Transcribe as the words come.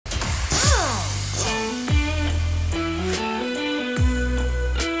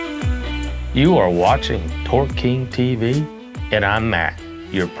You are watching Torque King TV, and I'm Matt,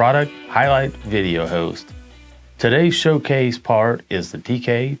 your product highlight video host. Today's showcase part is the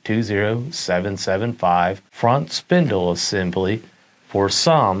TK20775 front spindle assembly for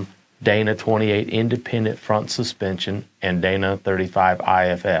some Dana 28 independent front suspension and Dana 35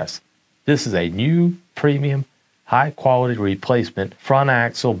 IFS. This is a new premium high quality replacement front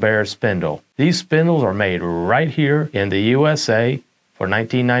axle bare spindle. These spindles are made right here in the USA for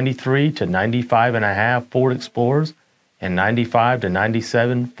 1993 to 95 and a half Ford Explorers and 95 to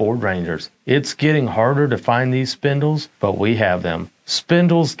 97 Ford Rangers. It's getting harder to find these spindles, but we have them.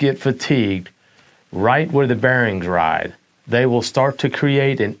 Spindles get fatigued right where the bearings ride. They will start to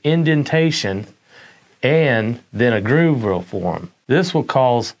create an indentation and then a groove will form. This will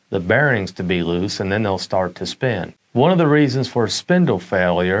cause the bearings to be loose and then they'll start to spin. One of the reasons for spindle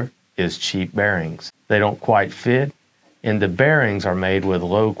failure is cheap bearings. They don't quite fit, and the bearings are made with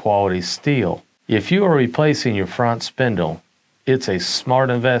low quality steel. If you are replacing your front spindle, it's a smart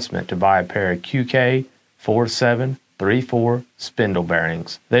investment to buy a pair of QK 4734 spindle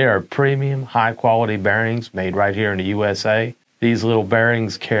bearings. They are premium high quality bearings made right here in the USA. These little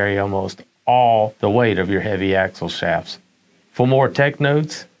bearings carry almost all the weight of your heavy axle shafts. For more tech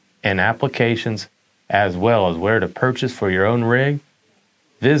notes and applications, as well as where to purchase for your own rig,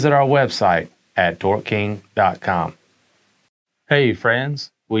 visit our website at TorqueKing.com. Hey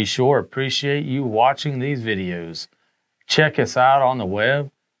friends, we sure appreciate you watching these videos. Check us out on the web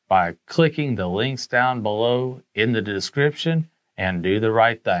by clicking the links down below in the description and do the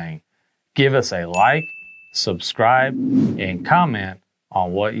right thing. Give us a like, subscribe, and comment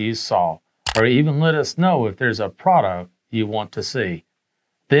on what you saw, or even let us know if there's a product you want to see.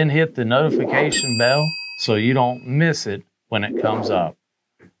 Then hit the notification bell so you don't miss it when it comes up.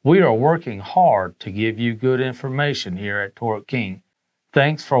 We are working hard to give you good information here at Torque King.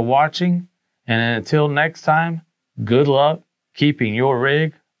 Thanks for watching, and until next time, good luck keeping your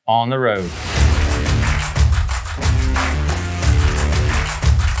rig on the road.